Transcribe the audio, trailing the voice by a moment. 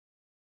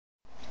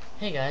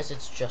Hey guys,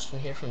 it's Justin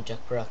here from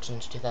Jack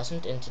Productions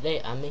 2000, and today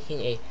I'm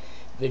making a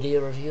video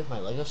review of my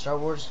LEGO Star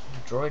Wars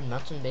Droid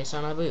mountain base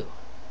on Naboo.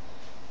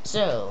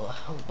 So,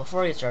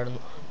 before I get started,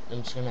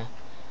 I'm just gonna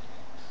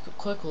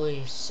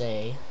quickly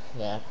say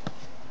that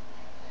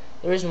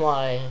the reason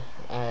why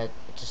I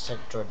just said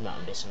Droid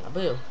mountain base on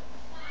Naboo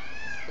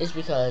is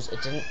because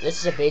this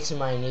is a base in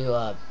my new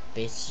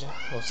base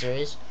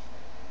series,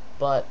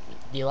 but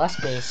the last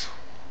base,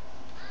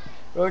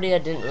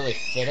 Rhodia didn't really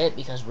fit it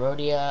because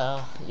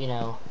Rhodia,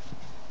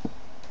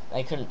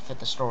 I couldn't fit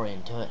the story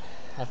into it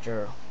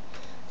after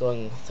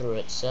going through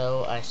it,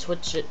 so I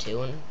switched it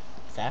to, in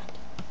fact,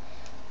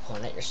 the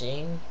one that you're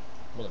seeing,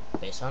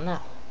 based on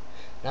now,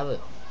 Naboo.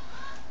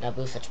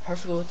 Naboo fits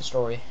perfectly with the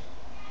story,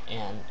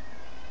 and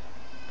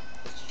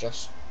it's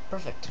just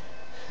perfect.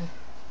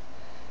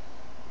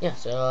 Yeah,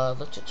 so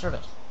let's get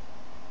started.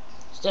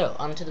 So,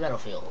 onto the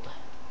battlefield.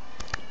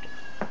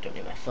 Don't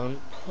need my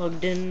phone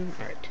plugged in.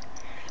 Alright.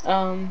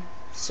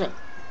 So,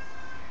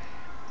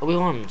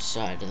 Obi-Wan's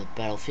side of the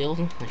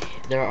battlefield,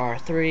 there are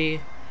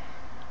three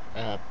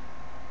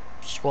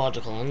squads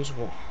of clones,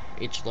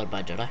 each led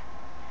by Jedi.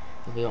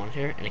 Obi-Wan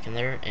here, Anakin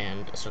there,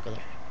 and Ahsoka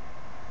there.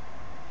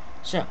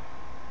 So,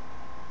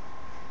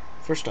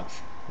 first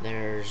off,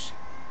 there's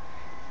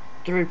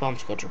three bomb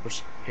squad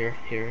troopers here,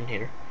 here, and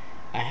here.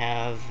 I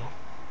have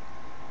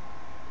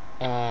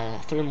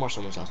three more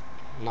somewhere else,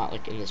 not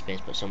like in this base,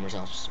 but somewhere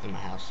else in my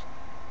house,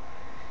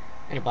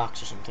 in a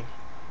box or something.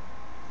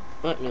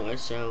 But anyway,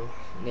 so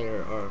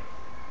there are.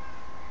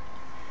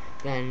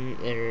 Then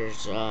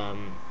there's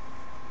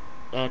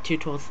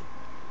 212th,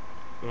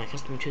 my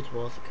custom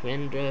 212th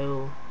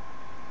Commando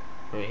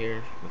right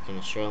here. I'm not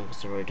gonna show him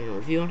because I've already done a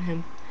review on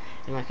him.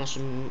 And my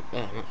custom,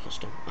 not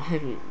custom,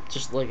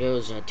 just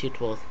Lego's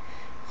 212th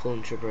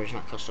Clone Trooper is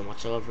not custom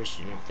whatsoever,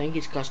 so I think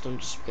he's custom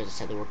just because it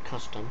said the word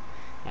custom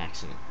by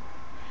accident.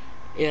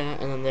 Yeah,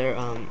 and then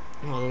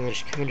then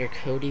there's Commander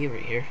Cody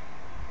right here.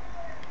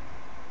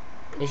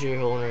 If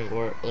you're wondering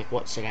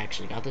what set I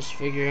actually got this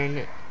figure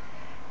in,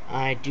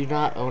 I do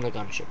not own a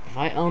gunship. If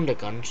I owned a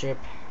gunship,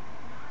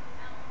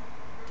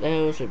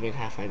 those would be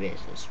half my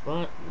bases.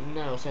 But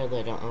no, sadly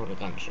I don't own a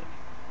gunship.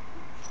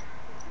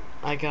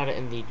 I got it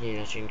in the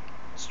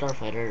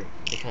Starfighter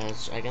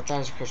because I got that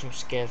as a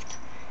Christmas gift.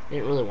 I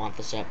didn't really want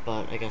the set,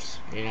 but I guess,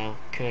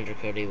 Commander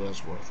Cody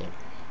was worth it.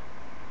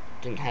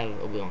 Didn't have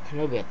Obi-Wan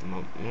Kenobi at the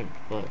moment,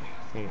 but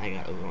then I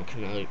got Obi-Wan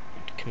Kenobi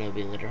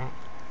later on.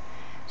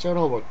 So it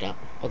all worked out,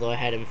 although I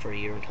had him for a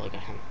year until I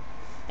got him.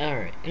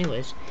 Alright,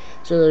 anyways,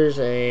 so there's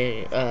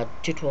a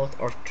 212th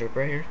ARC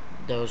Trooper here.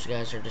 Those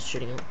guys are just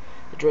shooting up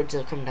the droids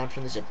that come down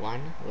from the zip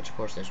line, which of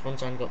course there's one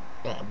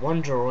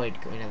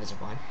droid going down the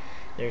zip line.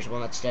 There's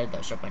one that's dead that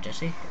was shot by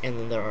Jesse, and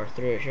then there are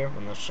three right here,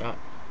 one that's shot,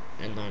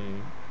 and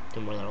then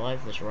two more that are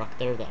alive. There's a rock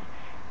there that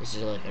this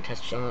is like a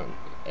test shot,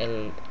 and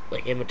then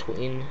like in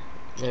between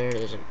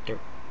there's a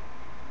dirt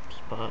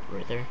spot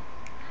right there.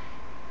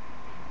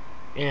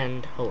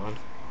 And hold on.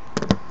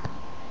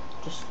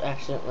 Just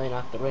accidentally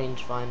knocked the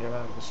rangefinder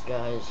out of this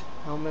guy's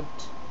helmet.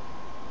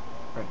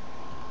 Right.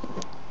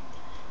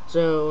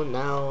 So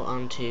now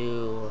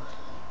onto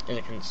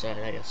Anakin's side,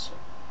 I guess.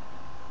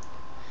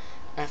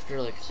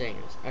 After saying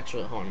this,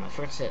 actually, hold on, I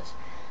forgot to say this.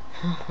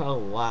 Oh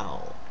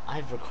wow,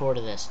 I've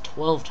recorded this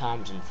 12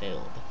 times and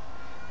failed.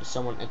 If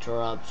someone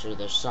interrupts or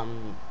there's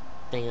something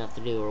I have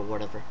to do or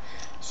whatever.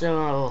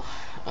 So,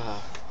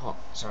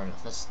 sorry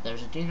about this.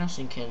 There's a Jane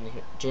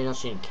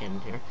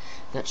cannon here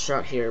that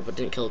shot here but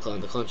didn't kill the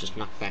clone. The clone just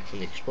knocked back from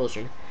the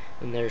explosion.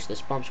 And there's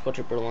this bomb squad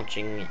trooper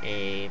launching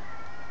a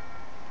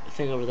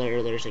thing over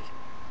there. There's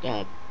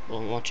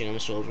launching a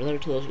missile over there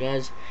to those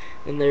guys.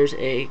 And there's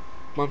a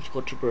bomb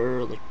squad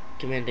trooper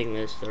commanding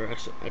this. There are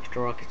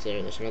extra rockets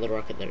there. There's another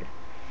rocket there.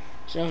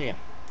 So yeah,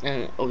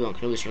 and Obi-Wan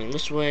Kenobi's running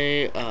this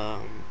way to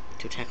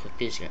attack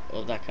these guys.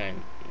 Well, that guy.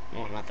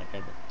 Well, not that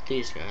guy, but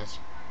these guys.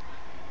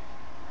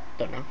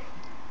 Don't know.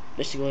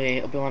 Basically,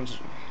 Obi-Wan's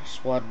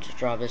squad's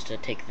job is to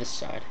take this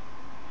side.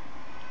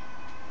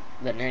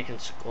 Then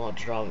Anakin's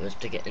squad's job is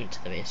to get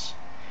into the base.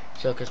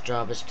 Ahsoka's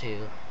job is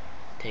to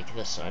take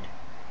this side.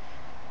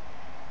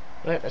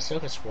 But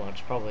Ahsoka's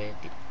squad's probably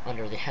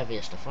under the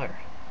heaviest of fire.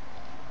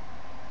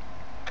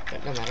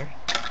 But no matter.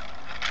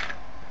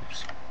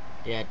 Oops.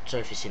 Yeah,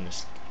 sorry if you've seen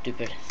this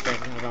stupid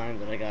thing of mine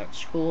that I got at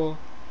school.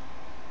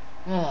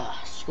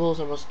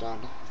 School's almost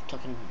done.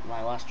 Took in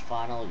my last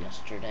final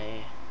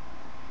yesterday.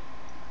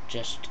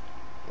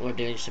 We're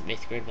doing some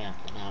 8th grade math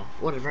now.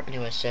 Whatever.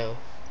 Anyway, so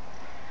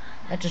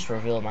that just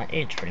revealed my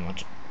age pretty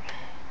much.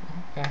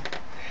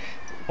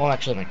 Well,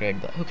 actually my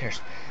grade, but who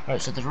cares?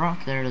 Alright, so there's a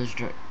rock there, there's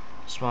a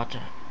spot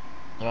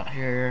right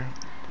here.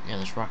 Yeah,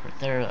 there's a rock right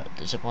there,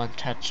 the zip line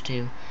attached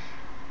to.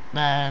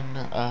 Then,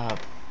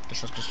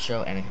 this will just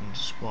show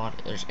Anakin's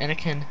squad. There's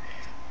Anakin,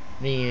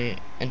 the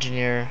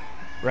engineer,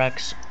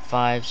 Rex,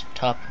 Fives,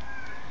 Top,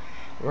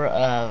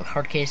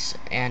 Hardcase,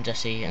 and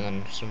Jesse, and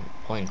then some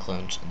plain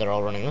clones. They're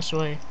all running this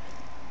way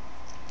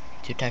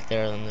to attack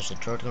there. Then there's a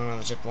droid going on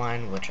the zip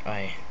line, which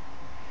I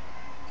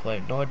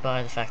quite annoyed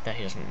by the fact that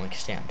he doesn't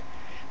stand.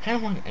 kind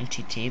of want an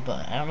MTT,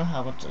 but I don't know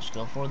how much those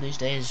go for these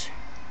days.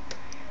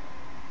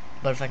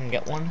 But if I can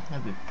get one,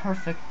 that'd be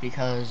perfect,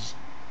 because,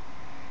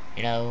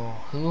 you know,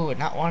 who would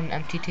not want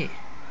an MTT?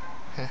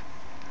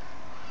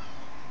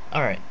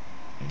 Alright.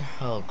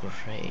 Oh,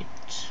 great.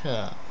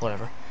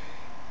 Whatever.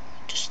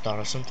 Just thought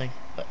of something.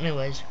 But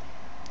anyways.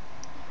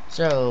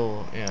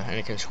 So, you know,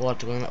 Anakin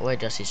squad's going that way,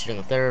 Jesse's shooting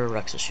up there,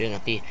 Rex is shooting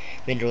at the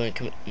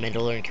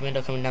Mandalorian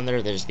Commando coming down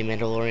there, there's the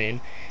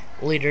Mandalorian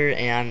leader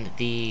and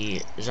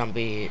the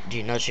zombie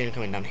Geonosian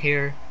coming down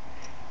here.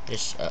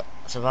 There's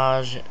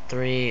Savage,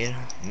 3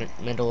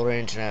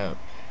 Mandalorians and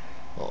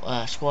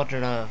a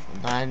squadron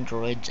of 9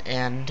 droids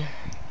and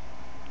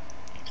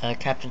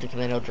Captain the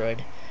Commando droid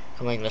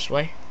coming this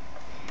way.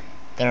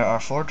 There are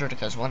 4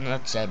 droidicas, 1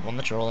 that's dead, 1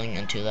 that's rolling,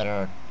 and 2 that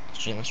are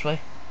shooting this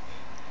way.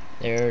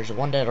 There's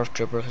 1 dead Earth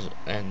Trooper,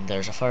 and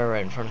there's a fire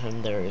right in front of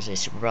him. There is a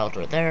Super Battle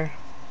Droid there,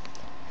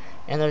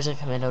 and there's a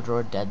Commando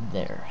Droid dead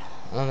there.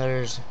 And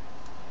there's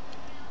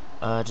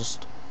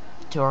just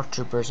 2 Earth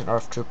Troopers, and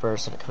Earth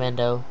Troopers, and a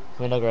Commando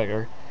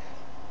Gregor,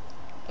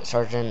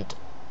 Sergeant,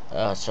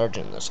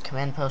 this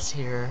command post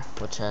here,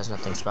 which has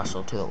nothing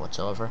special to it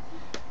whatsoever.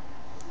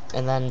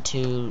 And then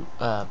 2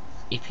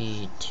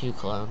 EP2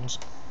 clones,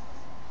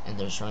 and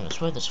they're just running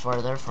this way. There's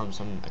fire there from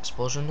some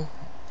explosion,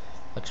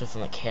 actually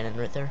from a cannon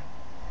right there.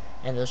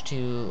 And those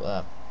 2,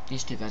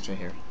 these 2 guys right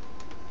here,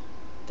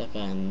 that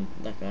guy and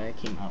that guy,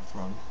 came out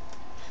from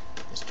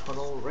this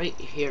tunnel right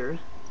here.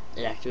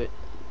 It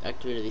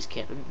activated these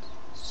cannons.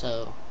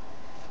 So,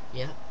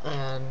 yeah,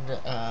 and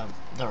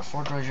there are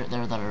 4 droids right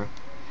there that are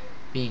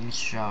being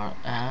shot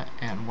at,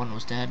 and 1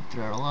 was dead,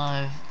 3 are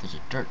alive. There's a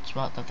dirt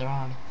spot that they're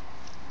on.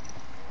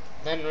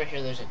 Then right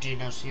here, there's a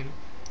Geonosian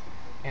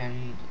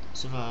and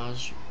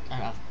Savage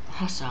and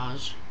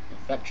Hassage,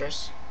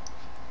 Ventress.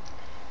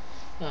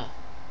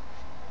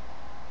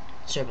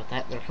 Sorry about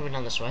that. They're coming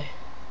down this way.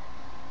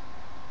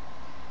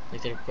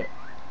 Like they're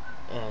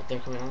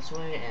coming down this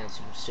way, and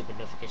some stupid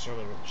notification on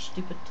their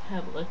stupid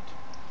tablet.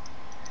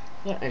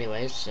 But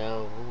anyways,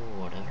 so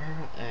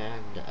whatever.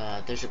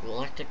 And there's a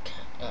galactic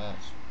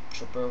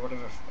trooper,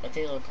 whatever. I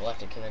think they're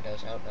galactic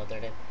commandos. I don't know their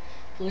name.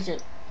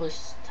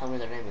 Please tell me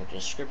their name in the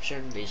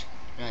description. These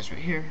guys right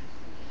here.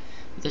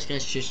 But this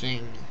guy's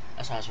choosing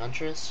Asajj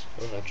Ventress,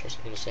 or Ventress,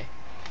 I'm gonna say.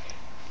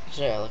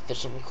 So yeah, like there's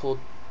some cool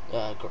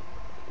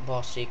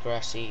bossy,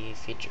 grassy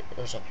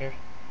features up here.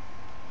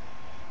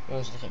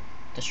 There's like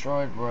a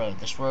destroyed road.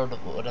 This road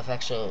would have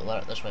actually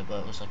led it this way, but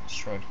it was like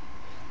destroyed.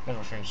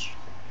 Never finished.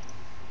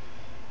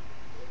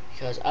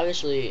 Because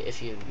obviously,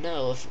 if you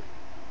know,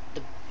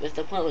 if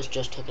the planet was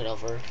just taken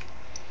over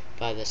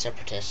by the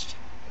Separatists,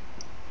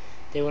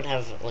 they would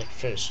have like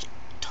finished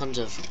tons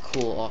of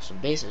cool, awesome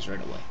bases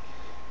right away.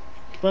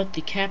 But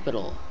the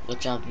capital,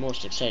 which I'm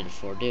most excited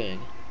for doing,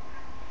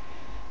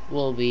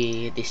 will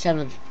be the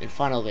 7th and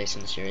final base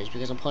in the series,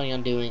 because I'm planning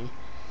on doing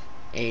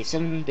a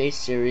 7 base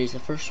series. The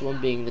first one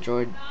being the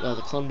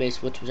the clone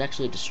base, which was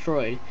actually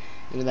destroyed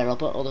in the battle,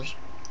 but all the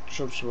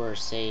troops were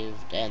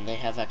saved, and they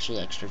have actually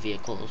extra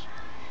vehicles,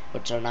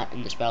 which are not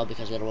in this battle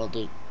because they don't want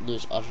to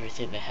lose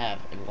everything they have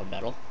in one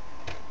battle.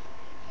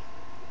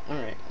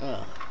 Alright,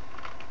 I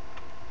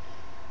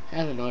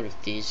have annoyed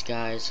with these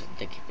guys.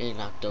 They keep getting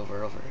knocked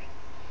over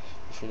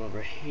from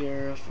over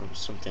here, from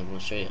something. I'm going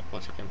to show you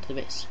once I get to the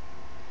base.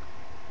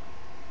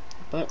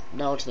 But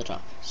now to the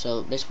top.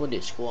 So this would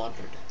do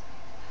squadron.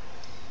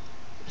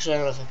 Actually, I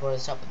don't know if I brought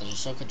this up, but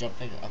there's a Ahsoka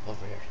jumping up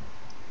over here.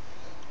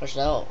 Which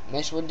now,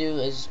 next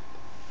Windu is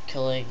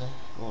killing,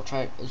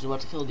 is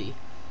about to kill the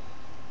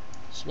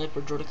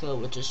Sniper Droidica,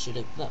 which is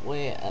shooting that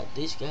way at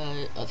these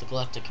guys, the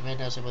Galactic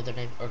Commandos, I know their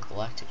name, or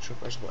Galactic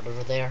Troopers,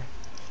 whatever they are.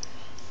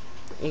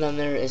 And then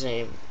there is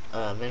a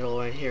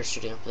Mandalorian here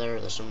shooting up there.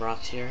 There's some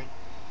rocks here.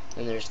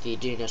 And there's the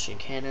Geonosian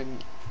cannon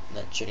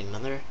that's shooting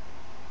down there.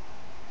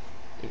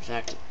 In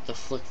fact, the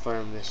flick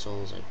fire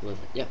missiles, I believe.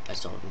 Yep, I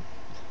saw them.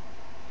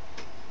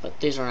 But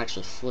these aren't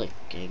actually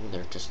flicking.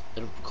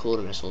 They're cool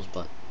missiles,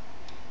 but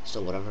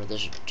still whatever.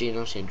 There's a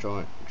Geonosian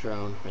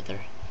drone right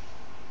there.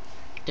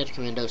 Dead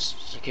Commando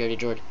security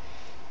droid.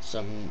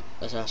 Some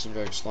assassin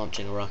droids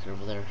launching a rocket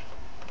over there.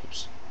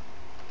 Oops.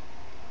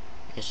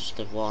 I guess it's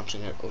like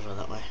launching it over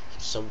that way.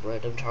 Some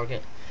random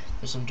target.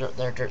 There's some dirt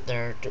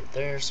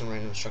there, some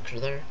random structure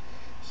there.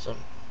 So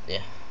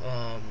yeah.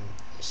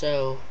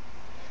 So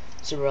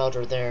Super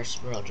Elder there,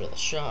 Super Elder the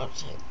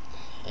shot.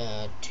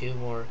 2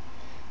 more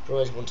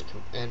droids, one's a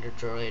commander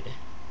droid.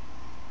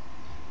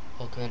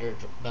 Commander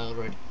battle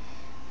droid.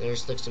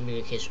 There's like some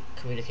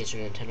communication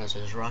antennas.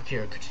 There's rock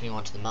here, continue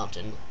on to the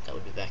mountain. That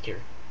would be back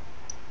here.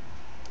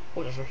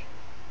 Whatever.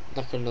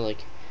 Not gonna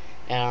like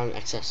add on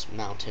excess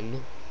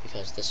mountain,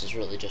 because this is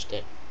really just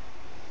it.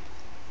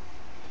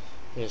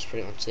 There's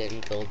pretty much they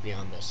didn't build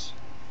beyond this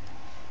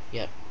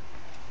yet,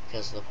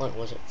 because the point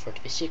wasn't for it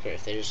to be secret.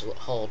 If they just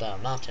haul down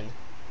a mountain,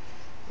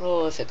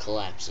 oh, if it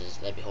collapses,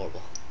 that'd be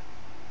horrible.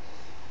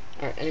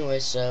 Alright, anyway,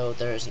 so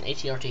there's an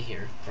ATRT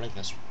here, running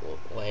this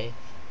way,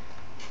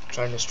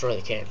 trying to destroy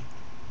the cannon.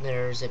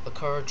 There's a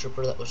Bakar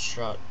trooper that was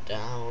shot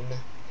down.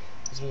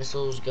 His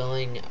missiles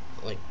going,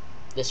 like,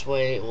 this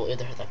way we'll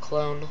either hit that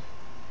clone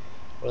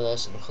or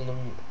this, and the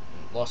clone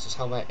lost his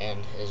helmet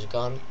and his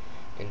gun,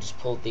 and just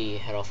pulled the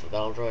head off of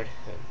Battle Droid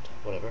and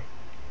whatever.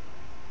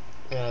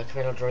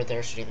 Commando Droid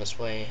there shooting this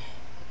way.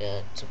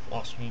 Some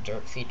awesome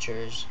dirt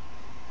features.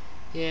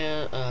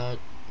 Yeah,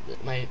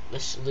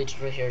 this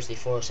Legion right here is the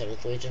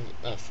 407th Legion,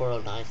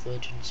 409th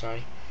Legion,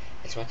 sorry.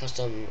 It's my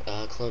custom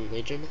clone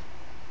Legion.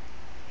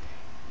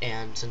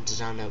 And since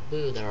it's on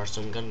Naboo, there are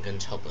some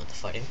guns helping with the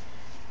fighting.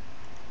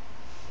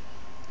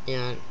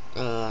 And,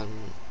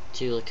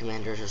 two like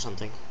commanders or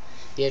something.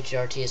 The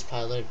HRT is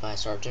piloted by a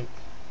sergeant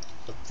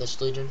of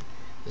this Legion.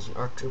 There's an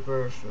ARC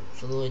trooper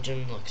for the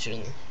Legion, like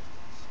shooting.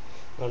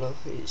 I don't know,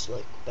 he's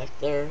like back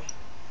there.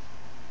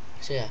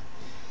 So yeah,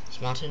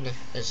 this mountain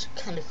is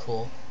kind of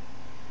cool.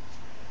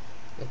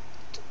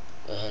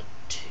 Not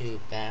too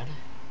bad.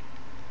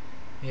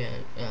 Yeah,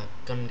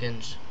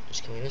 guns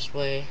is coming this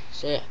way.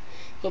 So yeah,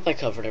 hope I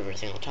covered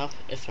everything on top.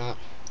 If not,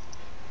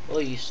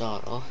 well, you saw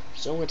it all.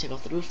 So I'm gonna take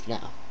off the roof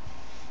now.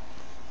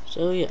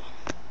 So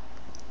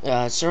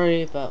yeah,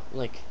 sorry about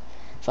like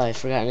if I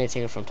forgot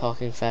anything, if I'm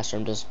talking faster,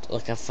 I'm just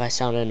like if I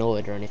sound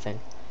annoyed or anything.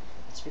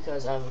 It's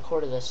because I've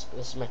recorded this.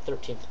 This is my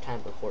 13th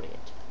time recording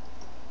it.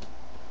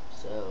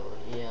 So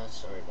yeah,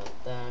 sorry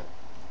about that.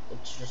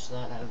 It's just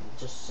that I'm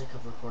just sick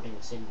of recording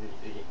the same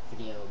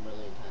video a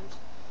million times.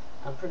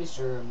 I'm pretty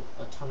sure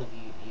a ton of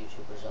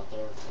YouTubers out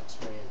there have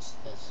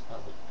experienced this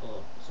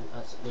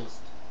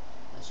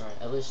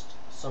at least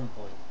some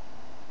point,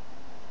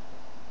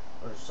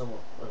 or some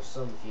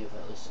of you have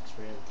at least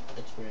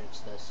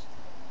experienced this.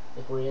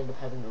 Like where you end up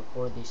having to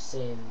record the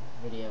same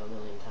video a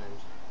million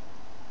times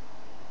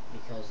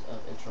because of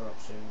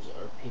interruptions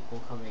or people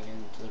coming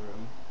into the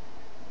room,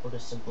 or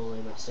just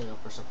simply messing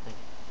up or something.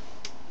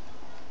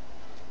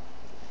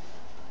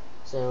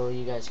 So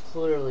you guys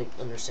clearly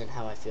understand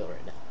how I feel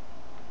right now.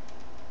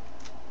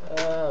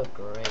 Oh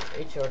great,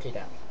 HRT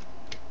down.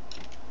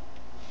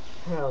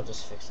 I'll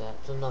just fix that.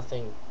 There's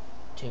nothing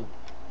to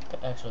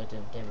actually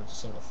didn't damage a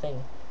single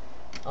thing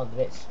on the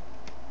base.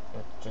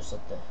 Just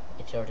let the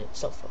HRT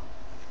itself fall.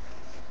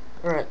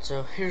 Alright,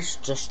 so here's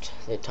just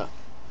the top.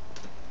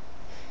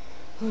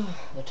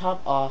 The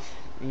top off,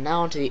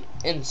 now onto the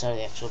inside of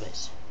the actual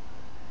base.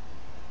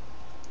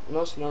 The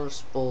most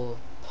noticeable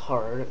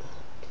part,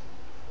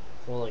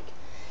 well,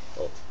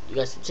 you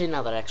guys can see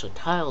now that I actually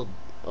tiled,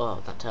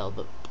 well, not tiled,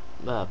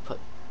 but put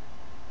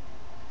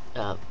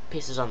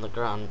pieces on the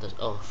ground,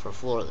 for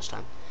floor this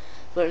time.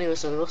 But anyway,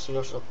 so the most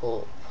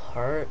noticeable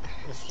part,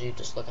 if you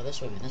just look at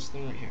this maybe this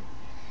thing right here,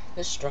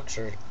 this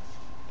structure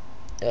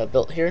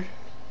built here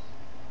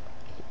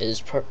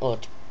is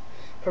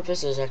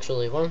purpose is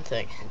actually one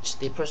thing. It's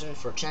the prison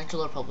for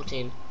Chancellor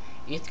Palpatine,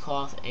 Eth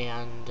Koth,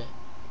 and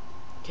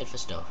Kit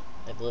Fisto.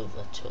 I believe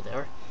that's who they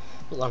are.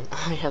 Hold on,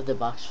 I have the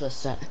box for the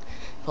set.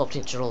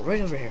 Palpatine journal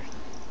right over here.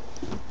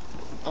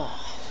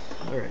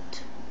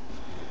 Alright.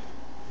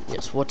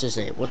 Yes, what's his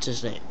name? What's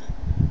his name?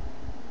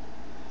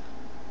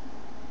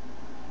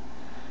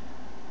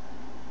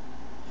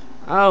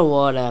 Oh,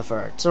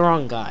 whatever. It's the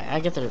wrong guy.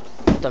 I get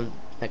them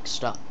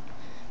mixed up.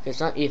 It's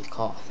not Eth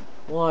Koth.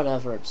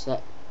 Whatever, it's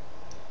that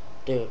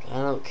dude.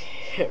 I don't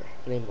care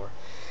anymore.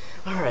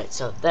 Alright,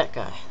 so that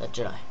guy, that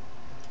Jedi.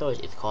 It's always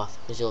Eth Koth,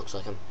 because he looks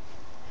like him.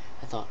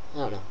 I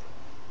don't know.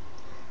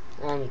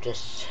 I'm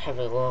just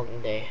having a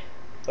long day.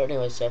 But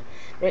anyway, so,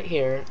 right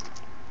here,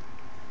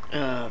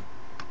 well,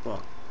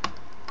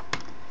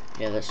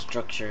 yeah, the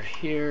structure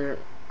here,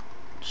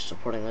 just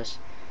supporting this,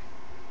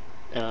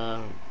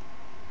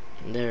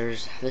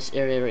 there's this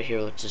area right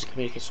here, which is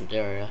communications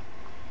area.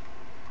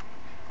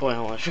 Boy,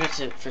 hold on, I forgot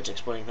to finish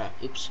explaining that.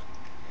 Oops.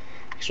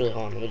 Actually,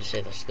 hold on, let me just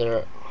say this.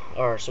 There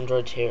are some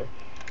droids here,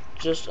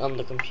 just on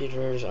the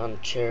computers, on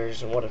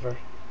chairs, and whatever.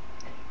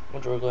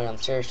 Once we're going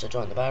downstairs to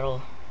join the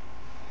battle.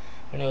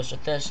 Anyways,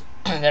 with this,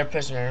 their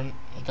prisoner,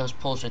 those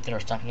poles right there are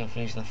stopping them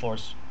from using the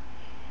Force.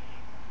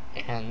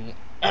 And,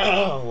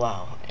 oh,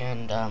 wow.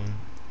 And,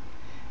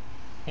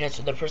 yeah,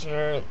 so the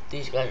prisoner,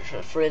 these guys are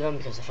trying to free them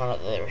because they found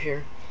out that they were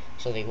here.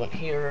 So they went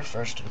here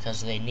first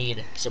because they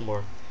need some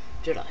more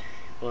Jedi.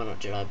 Well, not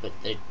Jedi, but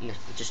they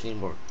just need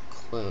more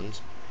clones.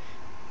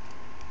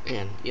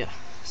 And, yeah,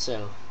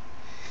 so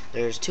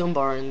there's 2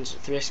 Umbarans,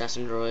 3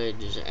 assassin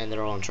droids, and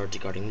they're all in charge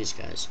of guarding these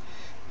guys.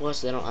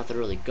 Plus, they don't have to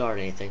really guard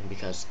anything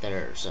because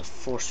there's a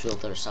force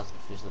field that stops them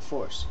from using the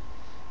Force.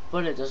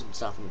 But it doesn't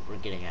stop them from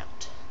getting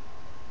out.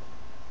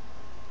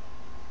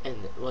 And,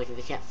 like,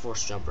 they can't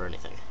force jump or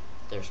anything.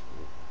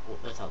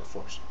 Without the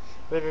Force.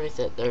 Right underneath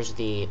it, there's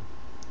the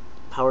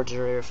power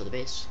generator for the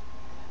base.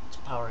 It's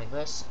powering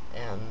this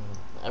and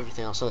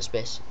everything else on this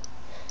base.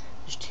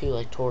 There's 2,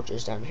 like,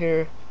 torches down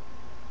here.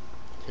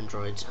 And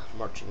droids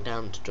marching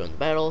down to join the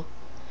battle.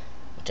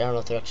 Which I don't know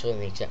if they're actually in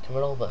the exact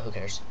middle, but who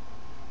cares.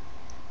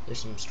 There's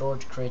some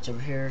storage crates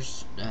over here,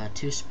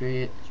 2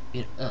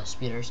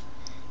 speeders,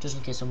 just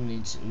in case someone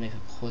needs to make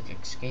a quick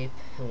escape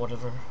and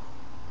whatever.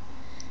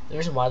 The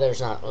reason why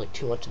there's not like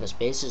too much in this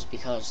base is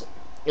because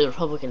the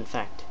Republic, in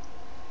fact,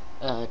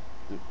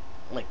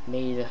 like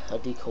made a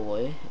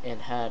decoy and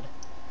had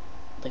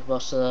like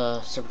most of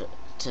the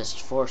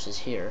separatist forces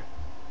here,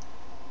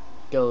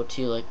 go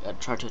to like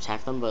try to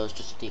attack them, but it was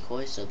just a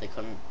decoy, so they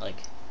couldn't like.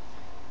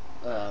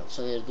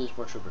 So they lose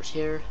more troopers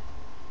here.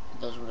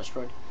 Those were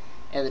destroyed,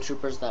 and the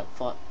troopers that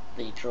fought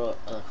the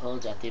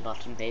clones at the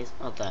Boston base,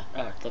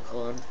 the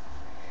clone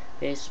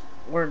base,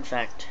 were in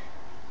fact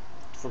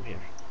from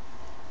here.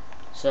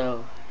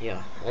 So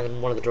yeah,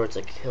 and one of the droids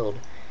that killed,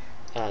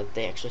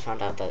 they actually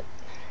found out that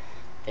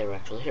they were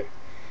actually here.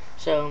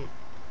 So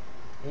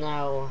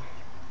now,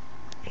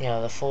 yeah,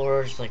 the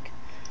floors like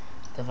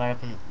divide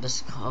up in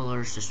this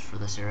color is just for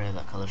this area,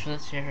 that color's for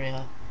this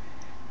area.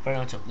 Pretty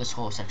much this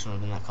whole section would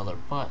have been that color,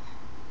 but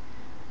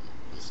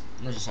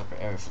there's a separate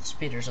area for the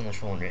speeders, and there's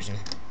for one reason.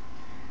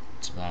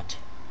 It's that.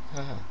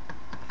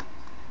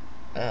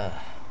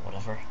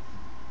 Whatever.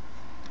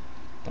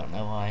 Don't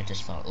know why, I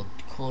just thought it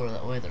looked cooler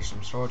that way. There's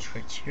some storage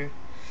crates here.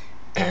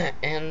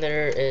 And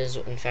there is,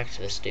 in fact,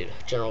 this dude,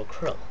 General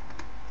Krill.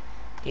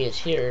 He is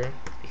here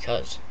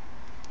because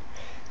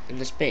in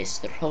this base,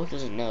 the Republic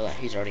doesn't know that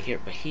he's already here,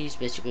 but he's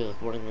basically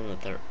like warning them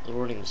that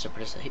warning the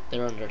Separatists that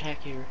they're under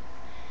attack here.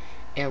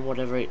 And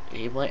whatever,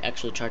 he might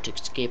actually try to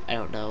escape, I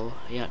don't know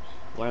yet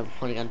what I'm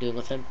planning on doing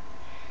with him.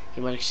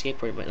 He might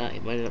escape or he might not. He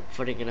might end up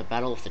fighting in a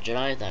battle with the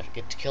Jedi that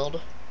gets killed.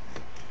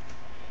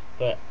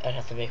 But I'd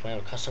have to make my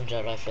own custom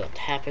Jedi for that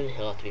to happen.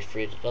 He'll have to be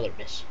freed at another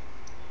base.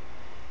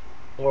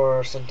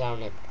 Or sent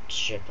down a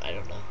ship, I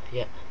don't know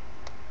yet.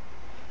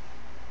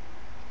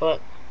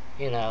 But,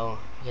 you know,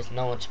 because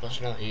no one's supposed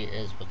to know he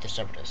is with the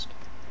Separatist.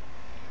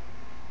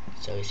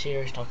 So he's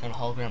here, he's talking on a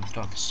hologram with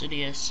Darth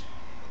Sidious,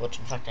 which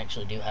in fact I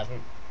actually do have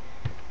him.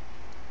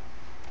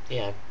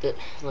 Yeah,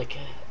 like,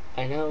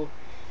 I know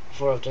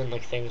before I've done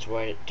like things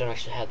where I don't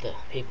actually have the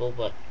people,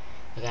 but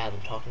like I have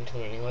them talking to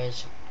them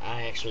anyways.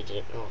 I actually did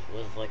it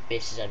with like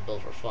bases I'd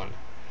build for fun,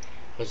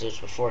 because it was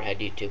before I had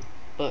YouTube,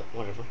 but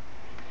whatever.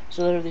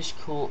 So there are these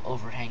cool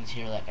overhangs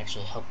here that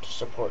actually help to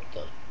support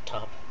the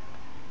top.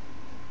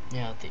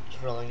 Yeah, these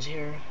railings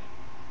here.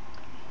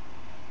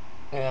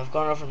 And I've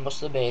gone over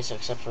most of the base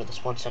except for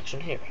this one section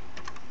here,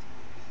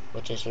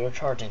 which is the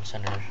recharging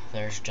center.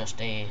 There's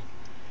just a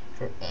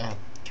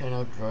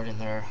Kano droid in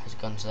there, his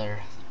guns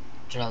there,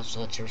 Jedi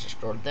Series is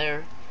stored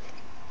there,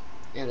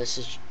 and this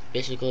is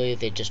basically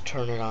they just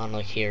turn it on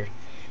like here,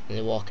 and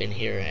they walk in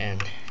here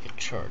and get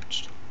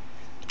charged.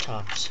 The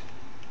top's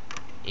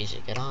easy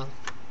to get on.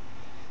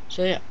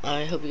 So yeah,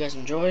 I hope you guys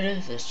enjoyed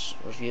this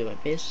review of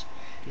my base.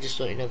 And just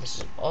to let you know, this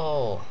is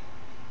all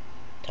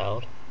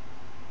tiled.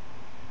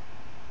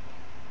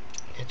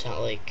 It's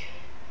not like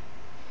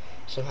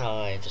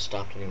somehow I just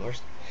stopped anymore.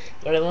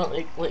 But I want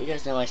to let you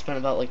guys know I spent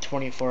about like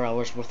 24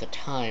 hours worth of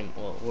time,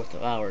 well, worth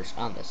of hours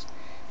on this.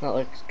 Not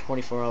like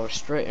 24 hours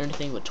straight or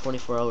anything, but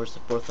 24 hours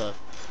worth of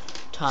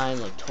time,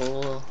 like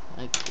total,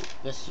 I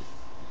guess,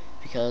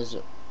 because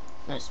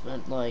I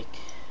spent like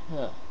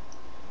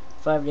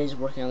 5 days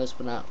working on this,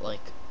 but not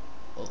like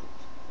a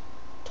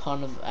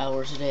ton of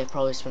hours a day. I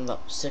probably spent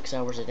about 6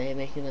 hours a day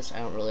making this. I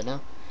don't really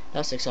know.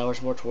 Not 6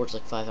 hours, more towards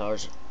like 5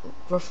 hours,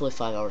 roughly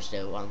 5 hours a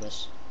day on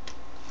this.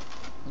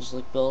 Just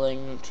like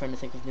building, trying to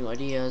think of new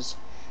ideas.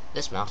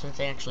 This mountain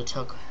thing actually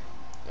took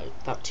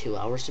about 2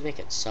 hours to make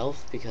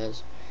itself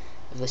because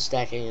of the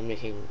stacking and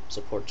making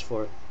supports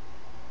for it.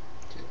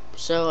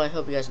 So I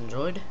hope you guys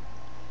enjoyed,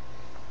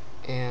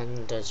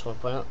 and I just want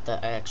to point out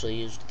that I actually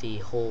used the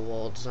whole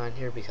wall design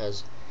here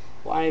because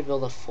why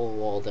build a full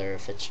wall there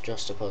if it's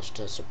just supposed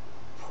to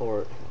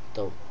support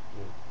the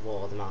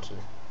wall of the mountain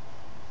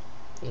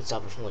and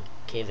stop it from like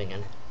caving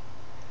in.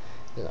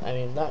 I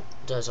mean, that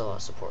does a lot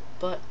of support.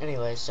 But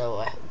anyway, so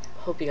I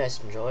hope you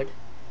guys enjoyed.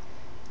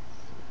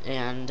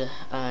 And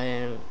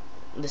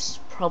this is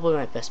probably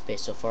my best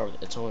base so far.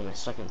 It's only my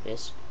second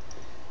base.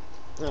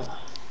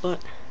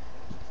 But,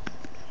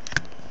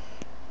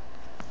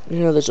 you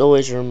know, there's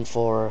always room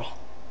for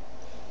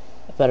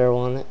a better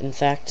one. In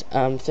fact,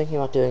 I'm thinking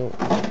about doing,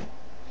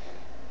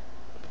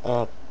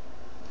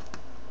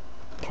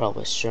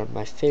 probably showing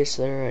my face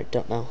there. I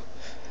don't know.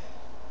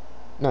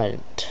 No, I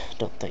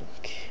don't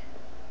think.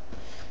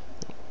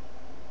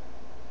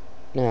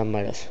 No, I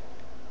might have.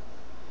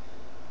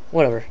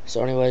 Whatever.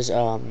 So anyways,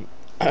 I'm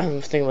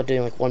thinking about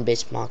doing like one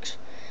base box.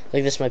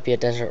 Like this might be a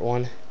desert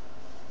one.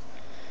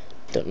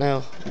 Don't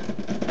know.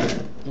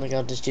 Like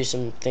I'll just do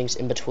some things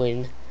in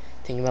between,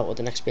 thinking about what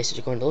the next base is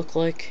going to look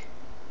like.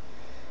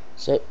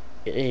 So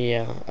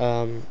yeah,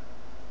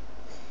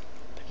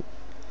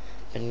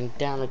 been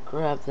down to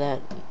grab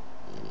that.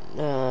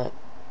 I'm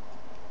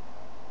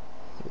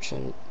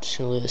just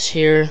gonna leave this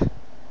here.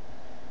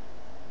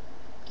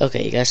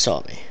 Okay, you guys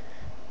saw me.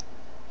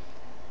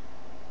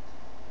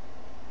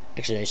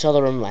 Actually, you saw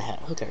the room I had.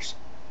 Who cares?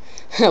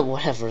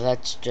 Whatever,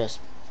 that's just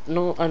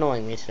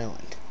annoying me to no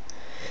end.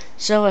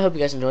 So, I hope you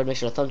guys enjoyed. Make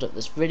sure to thumbs up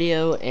this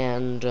video,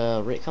 and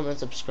rate, comment,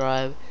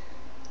 subscribe.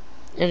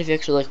 And if you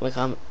actually like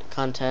my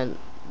content,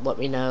 let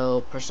me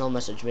know. Personal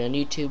message me on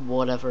YouTube,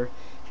 whatever.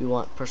 If you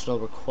want personal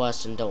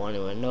requests and don't want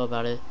anyone to know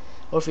about it.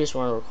 Or if you just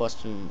want to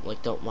request and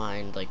like don't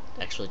mind like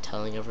actually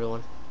telling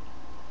everyone.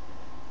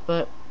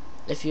 But,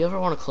 if you ever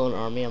want to clone an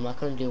army, I'm not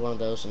going to do one of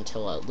those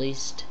until at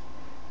least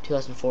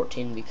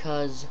 2014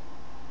 because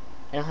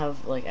I don't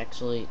have like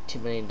actually too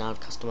many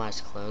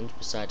non-customized clones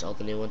besides all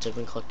the new ones I've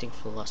been collecting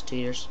for the last 2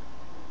 years.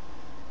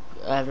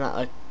 I've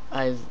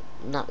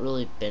not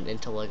really been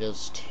into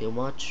Legos too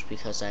much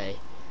because I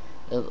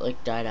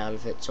like died out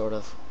of it sort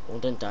of. Well,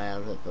 didn't die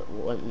out of it, but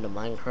went into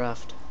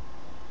Minecraft.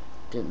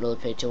 Didn't really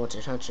pay too much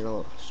attention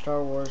to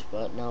Star Wars,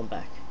 but now I'm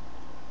back.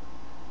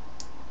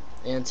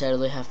 And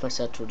sadly, half my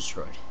sets were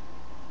destroyed.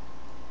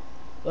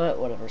 But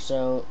whatever.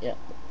 So yeah,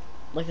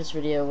 like this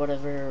video,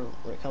 whatever.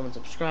 Rate, comment,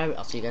 subscribe.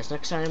 I'll see you guys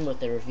next time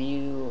with a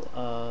review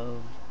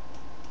of,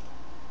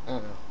 I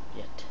don't know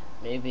yet.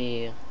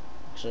 Maybe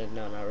actually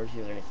no, not a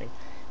review of anything.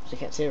 Because I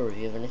can't say a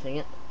review of anything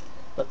yet.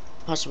 But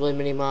possibly a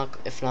mini mock,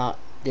 if not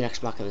the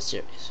next mock in the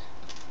series.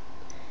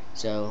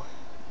 So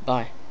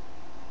bye.